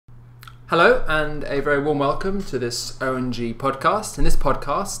Hello and a very warm welcome to this ONG podcast. In this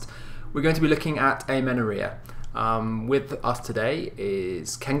podcast, we're going to be looking at amenorrhea. With us today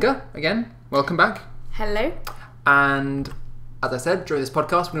is Kenga again. Welcome back. Hello. And as I said, during this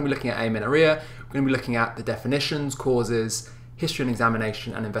podcast, we're going to be looking at amenorrhea. We're going to be looking at the definitions, causes, history and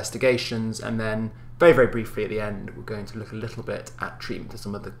examination and investigations, and then very, very briefly at the end, we're going to look a little bit at treatment of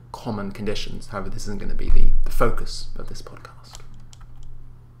some of the common conditions. However, this isn't going to be the focus of this podcast.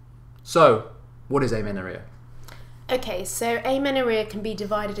 So, what is amenorrhea? Okay, so amenorrhea can be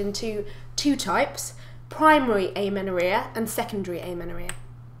divided into two types, primary amenorrhea and secondary amenorrhea.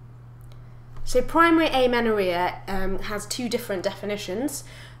 So primary amenorrhea has two different definitions.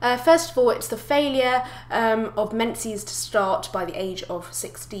 First of all, it's the failure of menses to start by the age of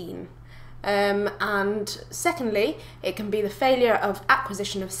 16. And secondly, it can be the failure of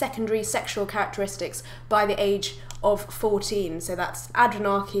acquisition of secondary sexual characteristics by the age of 14. So that's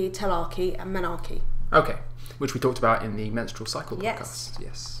adrenarche, telarche and menarche. Okay, which we talked about in the menstrual cycle podcast. Yes.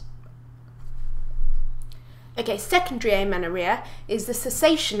 Yes. Okay, secondary amenorrhea is the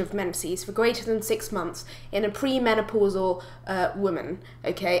cessation of menses for greater than 6 months in a premenopausal woman.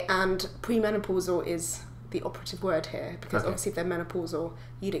 Okay, and premenopausal is the operative word here, because obviously if they're menopausal,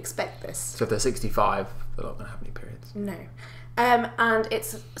 you'd expect this. So if they're 65, they're not going to have any periods? No. And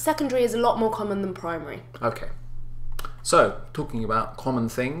it's secondary is a lot more common than primary. Okay. So, talking about common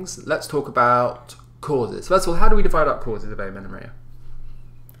things, let's talk about causes. First of all, how do we divide up causes of amenorrhea?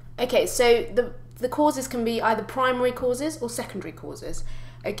 Okay, so the causes can be either primary causes or secondary causes.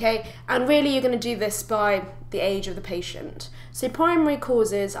 Okay, and really you're going to do this by the age of the patient. So primary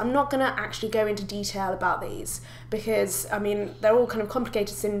causes, I'm not going to actually go into detail about these because, I mean, they're all kind of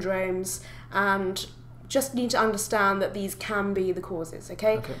complicated syndromes and just need to understand that these can be the causes,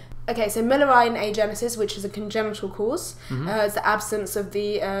 okay? Okay, so Müllerian agenesis, which is a congenital cause, is the absence of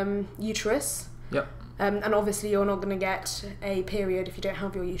the uterus. Yep. And obviously you're not going to get a period if you don't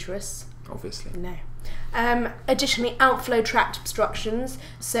have your uterus. Obviously. No. Additionally, outflow tract obstructions,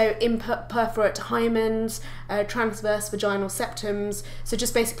 so imperforate hymens, transverse vaginal septums, so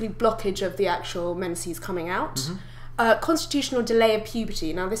just basically blockage of the actual menses coming out. Constitutional delay of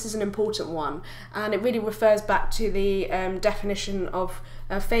puberty. Now this is an important one, and it really refers back to the definition of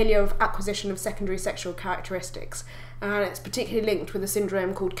failure of acquisition of secondary sexual characteristics, and it's particularly linked with a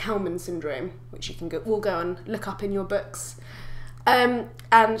syndrome called Kalman syndrome, which you can will go and look up in your books. And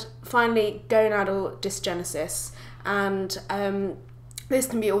finally, gonadal dysgenesis, and this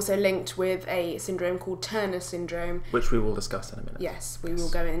can be also linked with a syndrome called Turner syndrome, which we will discuss in a minute. Yes, we will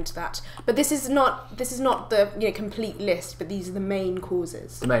go into that. But this is not the complete list, but these are the main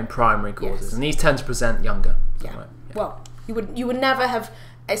causes. The main primary causes, Yes. And these tend to present younger. Yeah. Right? Yeah. Well, you would never have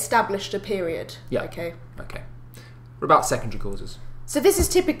established a period. Yeah. Okay. Okay. What about secondary causes? So this is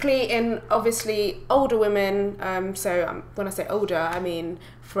typically in obviously older women. When I say older, I mean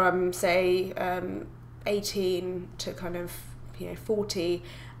from say 18 to kind of 40,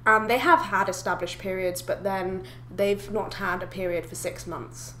 and they have had established periods, but then they've not had a period for 6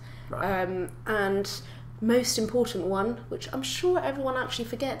 months. Right. And most important one, which I'm sure everyone actually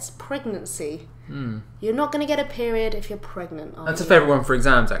forgets, pregnancy. You're not going to get a period if you're pregnant. That's a favourite one for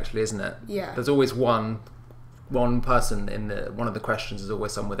exams, actually, isn't it? Yeah. There's always one person in one of the questions is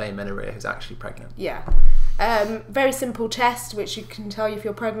always someone with amenorrhea who's actually pregnant. Yeah. Very simple test which you can tell you if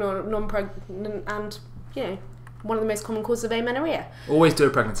you're pregnant or non-pregnant, and one of the most common causes of amenorrhea. Always do a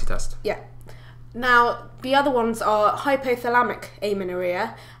pregnancy test. Yeah. Now the other ones are hypothalamic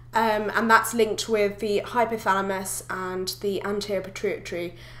amenorrhea, and that's linked with the hypothalamus and the anterior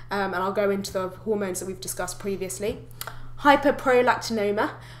pituitary, and I'll go into the hormones that we've discussed previously.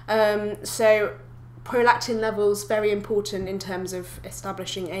 Hyperprolactinoma, so prolactin levels very important in terms of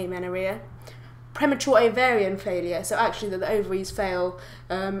establishing amenorrhea. Premature ovarian failure, so actually that the ovaries fail,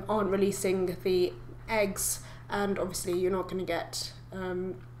 aren't releasing the eggs, and obviously you're not going to get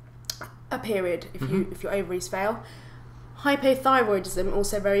a period if your ovaries fail. Hypothyroidism,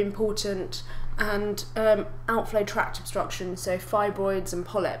 also very important, and outflow tract obstruction, so fibroids and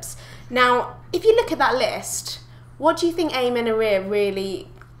polyps. Now, if you look at that list, what do you think amenorrhea really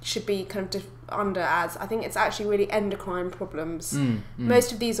should be kind of under as? I think it's actually really endocrine problems.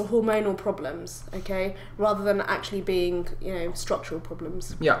 Most of these are hormonal problems, okay, rather than actually being structural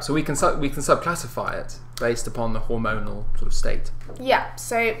problems. Yeah, so we can subclassify it based upon the hormonal sort of state. Yeah,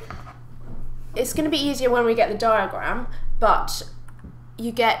 so it's going to be easier when we get the diagram, but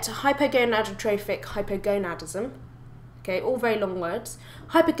you get hypogonadotrophic hypogonadism, okay, all very long words,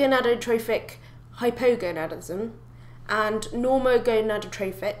 hypogonadotrophic hypogonadism, and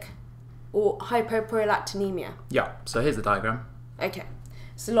normogonadotrophic or hypoprolactinemia. Yeah, so here's the diagram. Okay,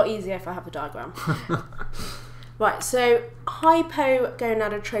 It's a lot easier if I have a diagram. Right, so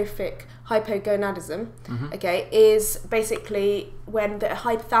hypogonadotrophic hypogonadism, okay, is basically when the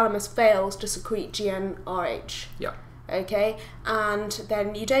hypothalamus fails to secrete GnRH. Yeah. Okay, and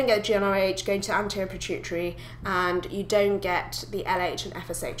then you don't get GnRH going to anterior pituitary, and you don't get the LH and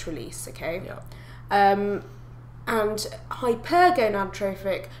FSH release. Okay. Yeah. And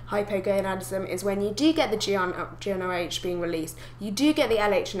hypergonadotrophic hypogonadism is when you do get the GnRH being released, you do get the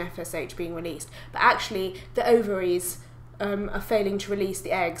LH and FSH being released, but actually the ovaries are failing to release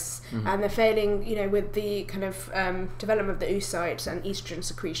the eggs, and they're failing, with the kind of development of the oocytes and estrogen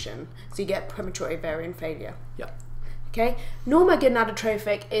secretion. So you get premature ovarian failure. Yeah. Okay.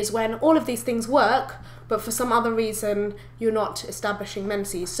 Normogonadotrophic is when all of these things work, but for some other reason you're not establishing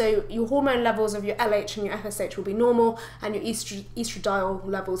menses. So your hormone levels of your LH and your FSH will be normal, and your estradiol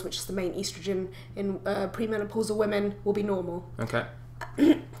levels, which is the main estrogen in premenopausal women, will be normal. Okay.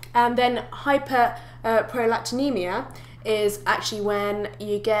 And then hyperprolactinemia is actually when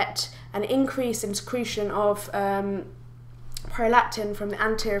you get an increase in secretion of prolactin from the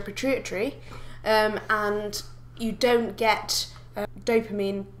anterior pituitary, and you don't get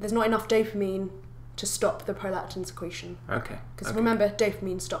dopamine. There's not enough dopamine to stop the prolactin secretion. Okay. Because remember,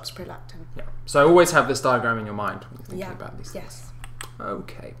 dopamine stops prolactin. Yeah. So always have this diagram in your mind when you're thinking about these things. Yes.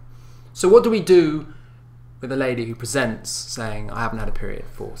 Okay. So what do we do with a lady who presents saying, I haven't had a period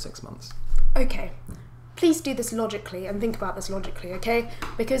for 6 months? Okay. Please do this logically and think about this logically, okay?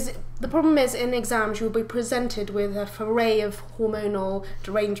 Because the problem is, in exams you will be presented with an array of hormonal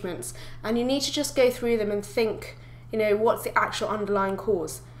derangements, and you need to just go through them and think, what's the actual underlying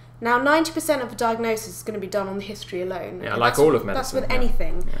cause. Now, 90% of the diagnosis is going to be done on the history alone. Yeah, like all of medicine. That's with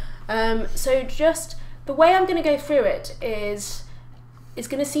anything. Yeah. So just the way I'm going to go through it is, it's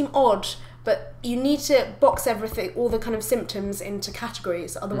going to seem odd, but you need to box everything, all the kind of symptoms, into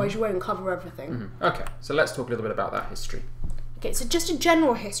categories, otherwise you won't cover everything. Okay, so let's talk a little bit about that history. Okay, so just a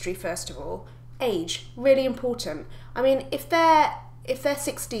general history first of all. Age, really important. I mean, if they're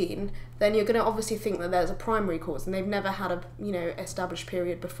 16, then you're going to obviously think that there's a primary cause and they've never had a established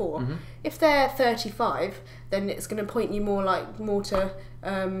period before. If they're 35, then it's going to point you more to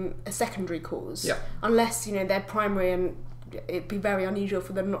a secondary cause. Yeah. Unless they're primary, and it'd be very unusual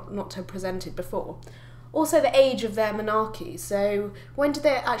for them not to have presented before. Also, the age of their menarche. So when do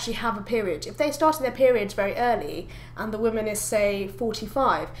they actually have a period? If they started their periods very early and the woman is, say,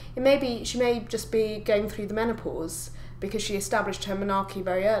 45, she may just be going through the menopause because she established her menarche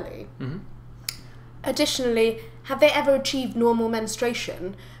very early. Additionally, have they ever achieved normal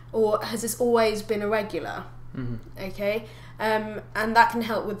menstruation, or has this always been irregular? Okay, and that can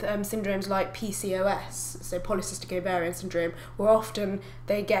help with syndromes like PCOS, so polycystic ovarian syndrome, where often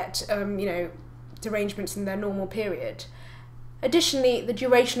they get derangements in their normal period. Additionally, the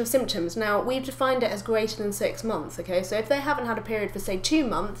duration of symptoms. Now, we've defined it as greater than 6 months. Okay, so if they haven't had a period for, say, 2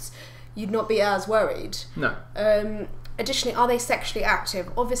 months, you'd not be as worried. No. Additionally, are they sexually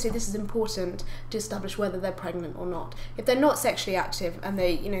active? Obviously, this is important to establish whether they're pregnant or not. If they're not sexually active and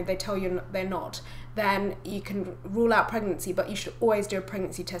they tell you they're not, then you can rule out pregnancy, but you should always do a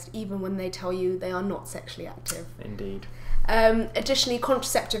pregnancy test even when they tell you they are not sexually active. Indeed. Additionally,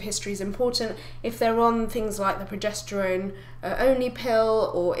 contraceptive history is important. If they're on things like the progesterone only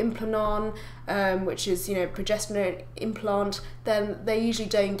pill or Implanon, which is progesterone implant, then they usually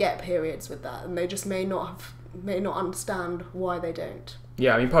don't get periods with that, and they just may not understand why they don't.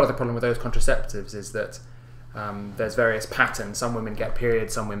 Yeah, I mean, part of the problem with those contraceptives is that there's various patterns. Some women get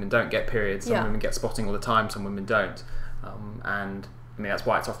periods, some women don't get periods, some women get spotting all the time, some women don't. And I mean, that's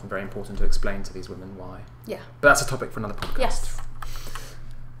why it's often very important to explain to these women why. Yeah. But that's a topic for another podcast. Yes.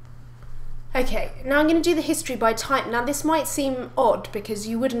 Okay, now I'm going to do the history by type. Now, this might seem odd because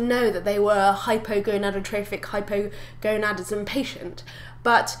you wouldn't know that they were a hypogonadotrophic hypogonadism patient,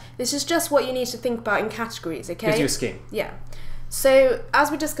 but this is just what you need to think about in categories, okay? Gives you a scheme. Yeah. So,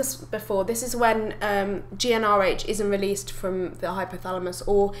 as we discussed before, this is when GnRH isn't released from the hypothalamus,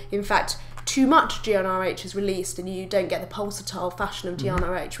 or in fact, too much GnRH is released and you don't get the pulsatile fashion of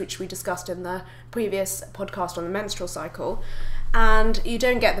GnRH, which we discussed in the previous podcast on the menstrual cycle. And you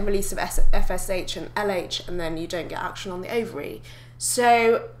don't get the release of FSH and LH, and then you don't get action on the ovary.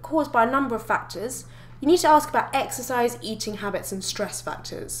 So, caused by a number of factors. You need to ask about exercise, eating habits, and stress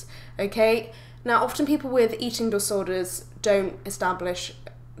factors. Okay? Now, often people with eating disorders don't establish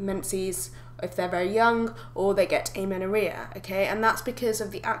menses if they're very young, or they get amenorrhea, okay? And that's because of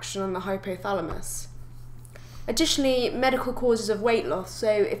the action on the hypothalamus. Additionally, medical causes of weight loss. So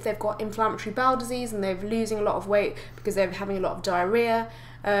if they've got inflammatory bowel disease and they're losing a lot of weight because they're having a lot of diarrhea,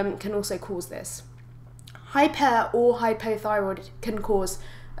 can also cause this. Hyper or hypothyroid can cause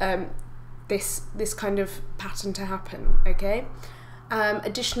this kind of pattern to happen, okay?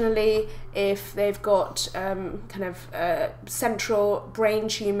 Additionally, if they've got kind of central brain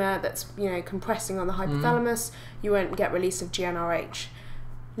tumour that's compressing on the hypothalamus, you won't get release of GnRH.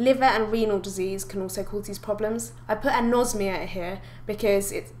 Liver and renal disease can also cause these problems. I put anosmia here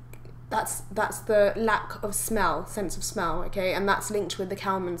because that's the lack of smell, sense of smell, okay, and that's linked with the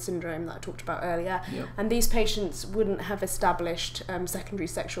Kalman syndrome that I talked about earlier. Yep. And these patients wouldn't have established secondary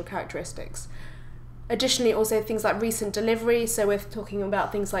sexual characteristics. Additionally, also things like recent delivery, so we're talking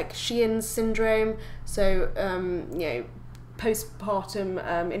about things like Sheehan's syndrome, so postpartum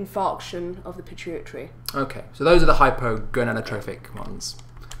infarction of the pituitary. Okay, so those are the hypogonadotrophic ones.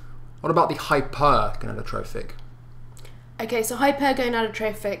 What about the hypergonadotrophic? Okay, so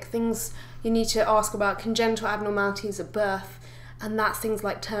hypergonadotrophic, things you need to ask about congenital abnormalities at birth, and that's things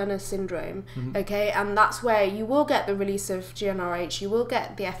like Turner syndrome, okay, and that's where you will get the release of GnRH, you will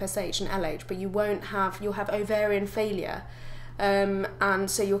get the FSH and LH, but you'll have ovarian failure, and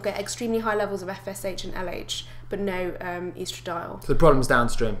so you'll get extremely high levels of FSH and LH, but no estradiol. So the problem's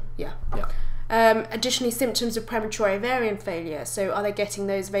downstream. Yeah. Yeah. Additionally, symptoms of premature ovarian failure. So are they getting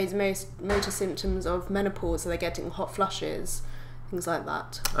those vasomotor symptoms of menopause? Are they getting hot flushes? Things like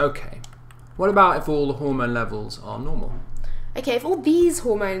that. Okay. What about if all the hormone levels are normal? Okay, if all these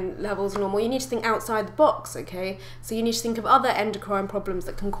hormone levels are normal, you need to think outside the box, okay? So you need to think of other endocrine problems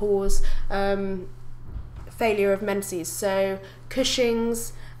that can cause failure of menses. So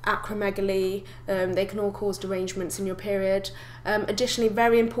Cushing's, acromegaly, they can all cause derangements in your period. Additionally,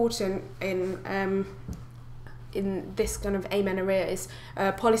 very important in this kind of amenorrhea is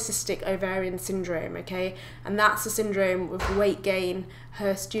polycystic ovarian syndrome, okay? And that's a syndrome with weight gain,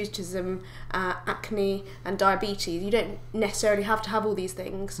 hirsutism, acne, and diabetes. You don't necessarily have to have all these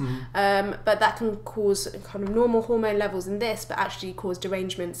things, but that can cause kind of normal hormone levels in this, but actually cause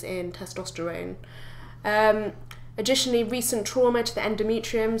derangements in testosterone. Additionally, recent trauma to the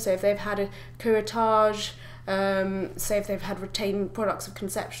endometrium, so if they've had a curettage, say if they've had retained products of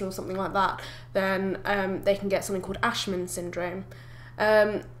conception or something like that, then they can get something called Ashman syndrome.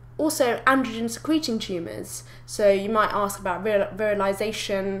 Also, androgen secreting tumours, so you might ask about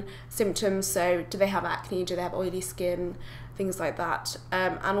virilization symptoms, so do they have acne, do they have oily skin, things like that,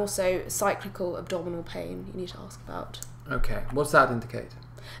 and also cyclical abdominal pain you need to ask about. Okay, what's that indicate?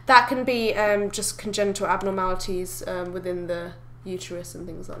 That can be just congenital abnormalities within the uterus and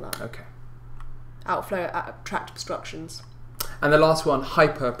things like that. Okay. Outflow tract obstructions. And the last one,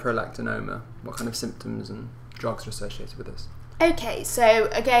 hyperprolactinoma. What kind of symptoms and drugs are associated with this? Okay, so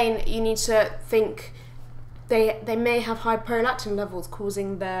again, you need to think they may have high prolactin levels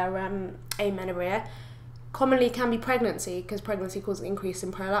causing their amenorrhea. Commonly can be pregnancy, because pregnancy causes an increase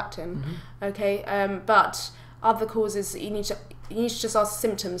in prolactin. Okay, but other causes you need to just ask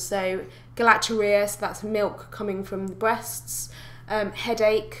symptoms. So galactorrhea, so that's milk coming from the breasts.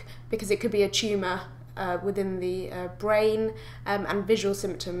 Headache, because it could be a tumour within the brain, and visual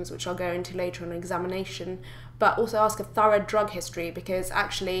symptoms, which I'll go into later on examination. But also ask a thorough drug history, because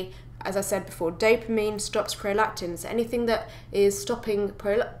actually, as I said before, dopamine stops prolactin. So anything that is stopping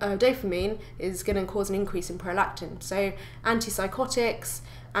dopamine is going to cause an increase in prolactin. So antipsychotics,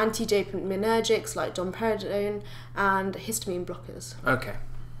 antidopaminergics like domperidone, and histamine blockers. Okay.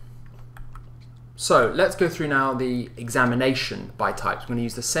 So let's go through now the examination by types. We're going to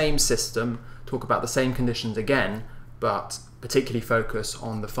use the same system, talk about the same conditions again, but particularly focus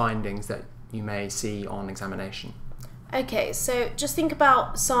on the findings that you may see on examination. Okay, so just think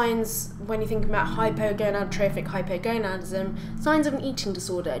about signs when you think about hypogonadotrophic hypogonadism. Signs of an eating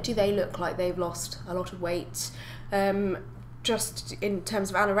disorder. Do they look like they've lost a lot of weight? Just in terms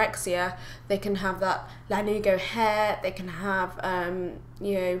of anorexia, they can have that lanugo hair, they can have,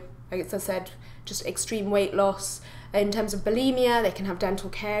 as I said, just extreme weight loss. In terms of bulimia, they can have dental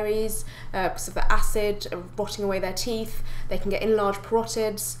caries because of the acid rotting away their teeth. They can get enlarged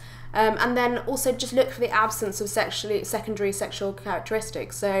parotids. And then also just look for the absence of secondary sexual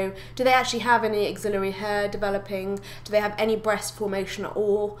characteristics. So do they actually have any axillary hair developing? Do they have any breast formation at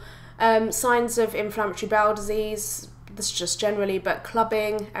all? Signs of inflammatory bowel disease, this is just generally, but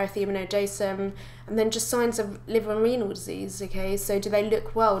clubbing, erythema nodosum, and then just signs of liver and renal disease, okay? So do they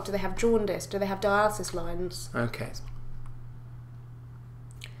look well? Do they have jaundice? Do they have dialysis lines? Okay.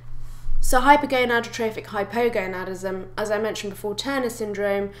 So hypergonadotrophic hypogonadism, as I mentioned before, Turner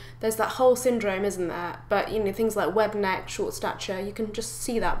syndrome, there's that whole syndrome, isn't there? But things like web neck, short stature, you can just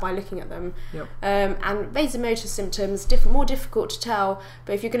see that by looking at them. Yep. And vasomotor symptoms, more difficult to tell,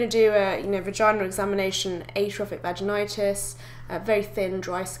 but if you're going to do a vaginal examination, atrophic vaginitis, very thin,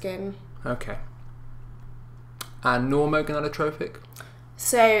 dry skin. Okay. And normogonadotrophic?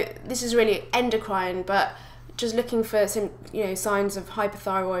 So this is really endocrine, but just looking for some, signs of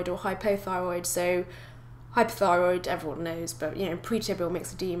hyperthyroid or hypothyroid. So hyperthyroid, everyone knows, but pretibial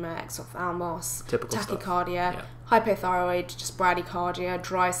myxedema, exophthalmos, typical tachycardia. Yeah. Hypothyroid, just bradycardia,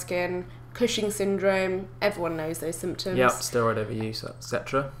 dry skin, Cushing syndrome. Everyone knows those symptoms. Yep, steroid overuse,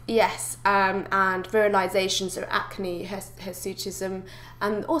 etc. Yes, and virilization, so acne, hirsutism,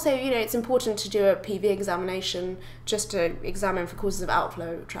 and also it's important to do a PV examination just to examine for causes of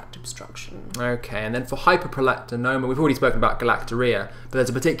outflow tract obstruction. Okay, and then for hyperprolactinoma, we've already spoken about galactorrhea, but there's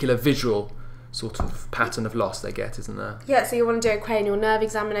a particular visual sort of pattern of loss they get, isn't there? Yeah, so you want to do a cranial nerve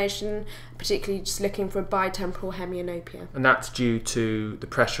examination, particularly just looking for a bitemporal hemianopia. And that's due to the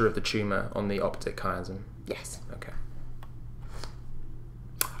pressure of the tumour on the optic chiasm? Yes. Okay.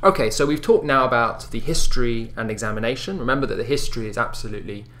 Okay, so we've talked now about the history and examination. Remember that the history is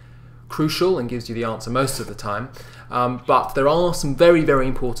absolutely crucial and gives you the answer most of the time. But there are some very, very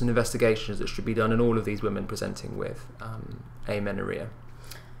important investigations that should be done in all of these women presenting with amenorrhea.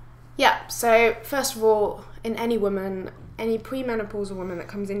 Yeah, so first of all, in any woman, any premenopausal woman that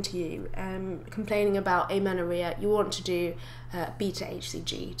comes into you complaining about amenorrhea, you want to do a beta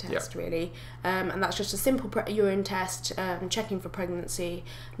HCG test, really. And that's just a simple urine test, checking for pregnancy.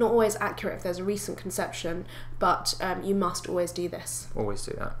 Not always accurate if there's a recent conception, but you must always do this. Always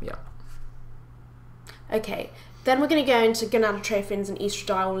do that, yeah. Okay, then we're going to go into gonadotrophins and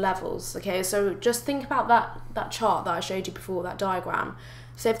estradiol levels. Okay, so just think about that chart that I showed you before, that diagram.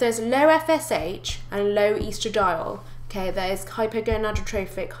 So if there's low FSH and low estradiol, okay, there's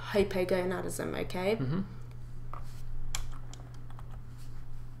hypogonadotrophic hypogonadism, okay? Mm-hmm.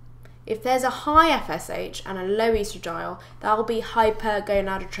 If there's a high FSH and a low estradiol, that will be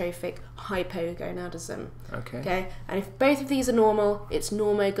hypergonadotrophic hypogonadism. Okay. Okay, and if both of these are normal, it's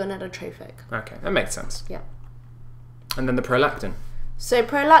normogonadotrophic. Okay, that makes sense. Yeah. And then the prolactin. So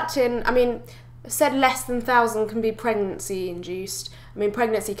prolactin, I mean, said less than 1,000 can be pregnancy induced. I mean,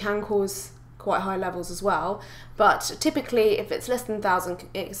 pregnancy can cause quite high levels as well, but typically if it's less than 1,000,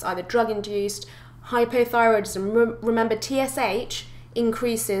 it's either drug induced, hypothyroidism. Remember, TSH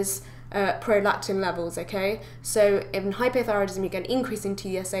increases prolactin levels, okay? So in hypothyroidism, you get an increase in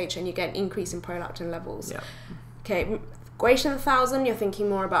TSH and you get an increase in prolactin levels. Yeah. Okay, greater than 1,000, you're thinking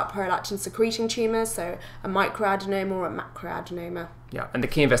more about prolactin secreting tumours, so a microadenoma or a macroadenoma. Yeah, and the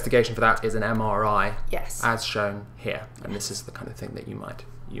key investigation for that is an MRI, Yes. as shown here, and this is the kind of thing that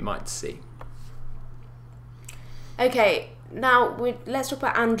you might see. Okay, now let's talk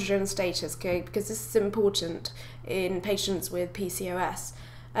about androgen status, okay, because this is important in patients with PCOS.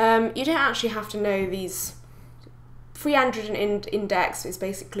 You don't actually have to know these. Free androgen index is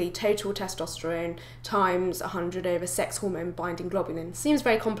basically total testosterone times 100 over sex hormone binding globulin. Seems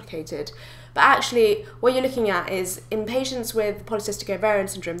very complicated, but actually what you're looking at is in patients with polycystic ovarian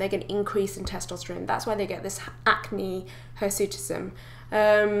syndrome, they get an increase in testosterone. That's why they get this acne, hirsutism.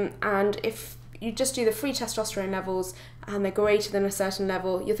 And if you just do the free testosterone levels and they're greater than a certain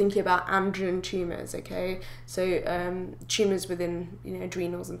level, you're thinking about androgen tumours, okay? So tumours within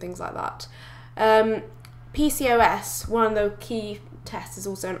adrenals and things like that. PCOS, one of the key tests is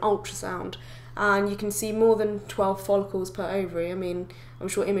also an ultrasound, and you can see more than 12 follicles per ovary. I mean, I'm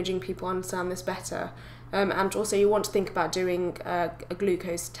sure imaging people understand this better. And also you want to think about doing a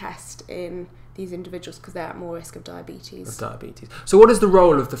glucose test in these individuals because they're at more risk of diabetes. So what is the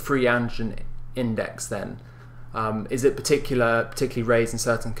role of the free androgen index then? Is it particularly raised in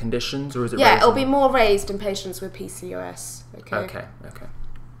certain conditions, or is it raised? Yeah, it'll be more raised in patients with PCOS. Okay.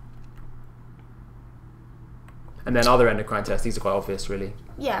 And then other endocrine tests, these are quite obvious, really.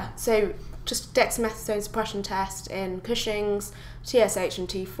 Yeah, so just dexamethasone suppression test in Cushing's, TSH and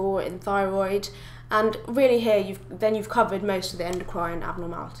T4 in thyroid, and really here you've covered most of the endocrine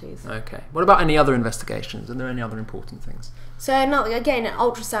abnormalities. Okay. What about any other investigations? Are there any other important things? So again, an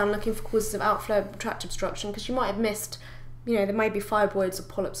ultrasound looking for causes of outflow tract obstruction, because you might have missed, there may be fibroids or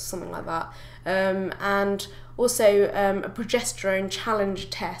polyps or something like that, and also a progesterone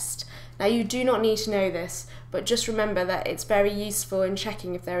challenge test. Now, you do not need to know this, but just remember that it's very useful in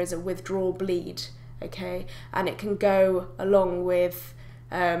checking if there is a withdrawal bleed, okay? And it can go along with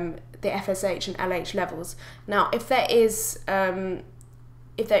the FSH and LH levels. Now, if there is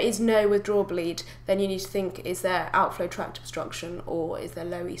no withdrawal bleed, then you need to think, is there outflow tract obstruction or is there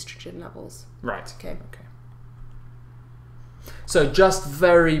low estrogen levels? Right. Okay. So just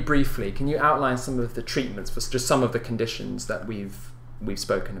very briefly, can you outline some of the treatments for just some of the conditions that we've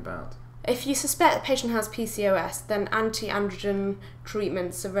spoken about? If you suspect the patient has PCOS, then anti-androgen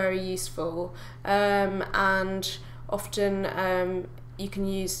treatments are very useful, and often you can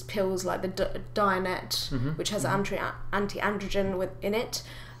use pills like the Dianet, which has anti-androgen within it.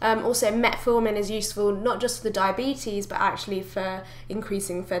 Also, metformin is useful not just for the diabetes, but actually for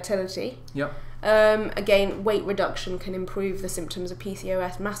increasing fertility. Yep. Again, weight reduction can improve the symptoms of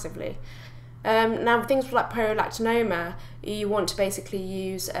PCOS massively. Now, things like prolactinoma, you want to basically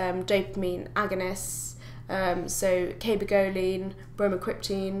use dopamine agonists, so cabergoline,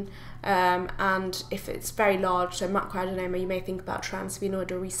 bromocriptine, and if it's very large, so macroadenoma, you may think about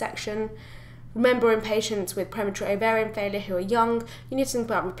transsphenoidal resection. Remember, in patients with premature ovarian failure who are young, you need to think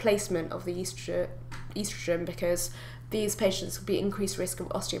about replacement of the estrogen because these patients will be at increased risk of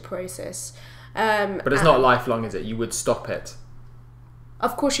osteoporosis. But it's not lifelong, is it? You would stop it.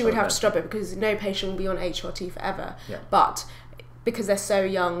 Of course you would have to stop it because no patient will be on HRT forever. Yeah. But because they're so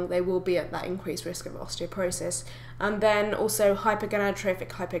young, they will be at that increased risk of osteoporosis. And then also hypergonadotrophic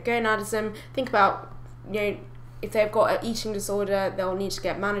hypogonadism. Think about, if they've got an eating disorder, they'll need to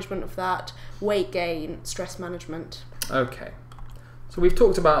get management of that, weight gain, stress management. Okay. So we've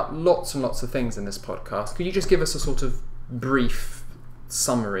talked about lots and lots of things in this podcast. Could you just give us a sort of brief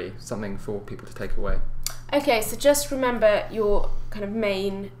summary, something for people to take away? Okay, so just remember your kind of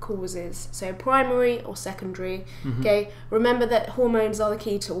main causes, so primary or secondary. Okay, remember that hormones are the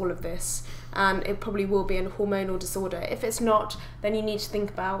key to all of this, and it probably will be a hormonal disorder. If it's not, then you need to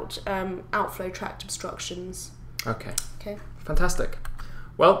think about outflow tract obstructions. Okay. Okay. Fantastic.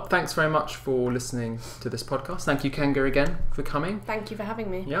 Well, thanks very much for listening to this podcast. Thank you, Kenga, again for coming. Thank you for having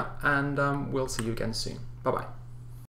me. Yeah, and we'll see you again soon. Bye-bye.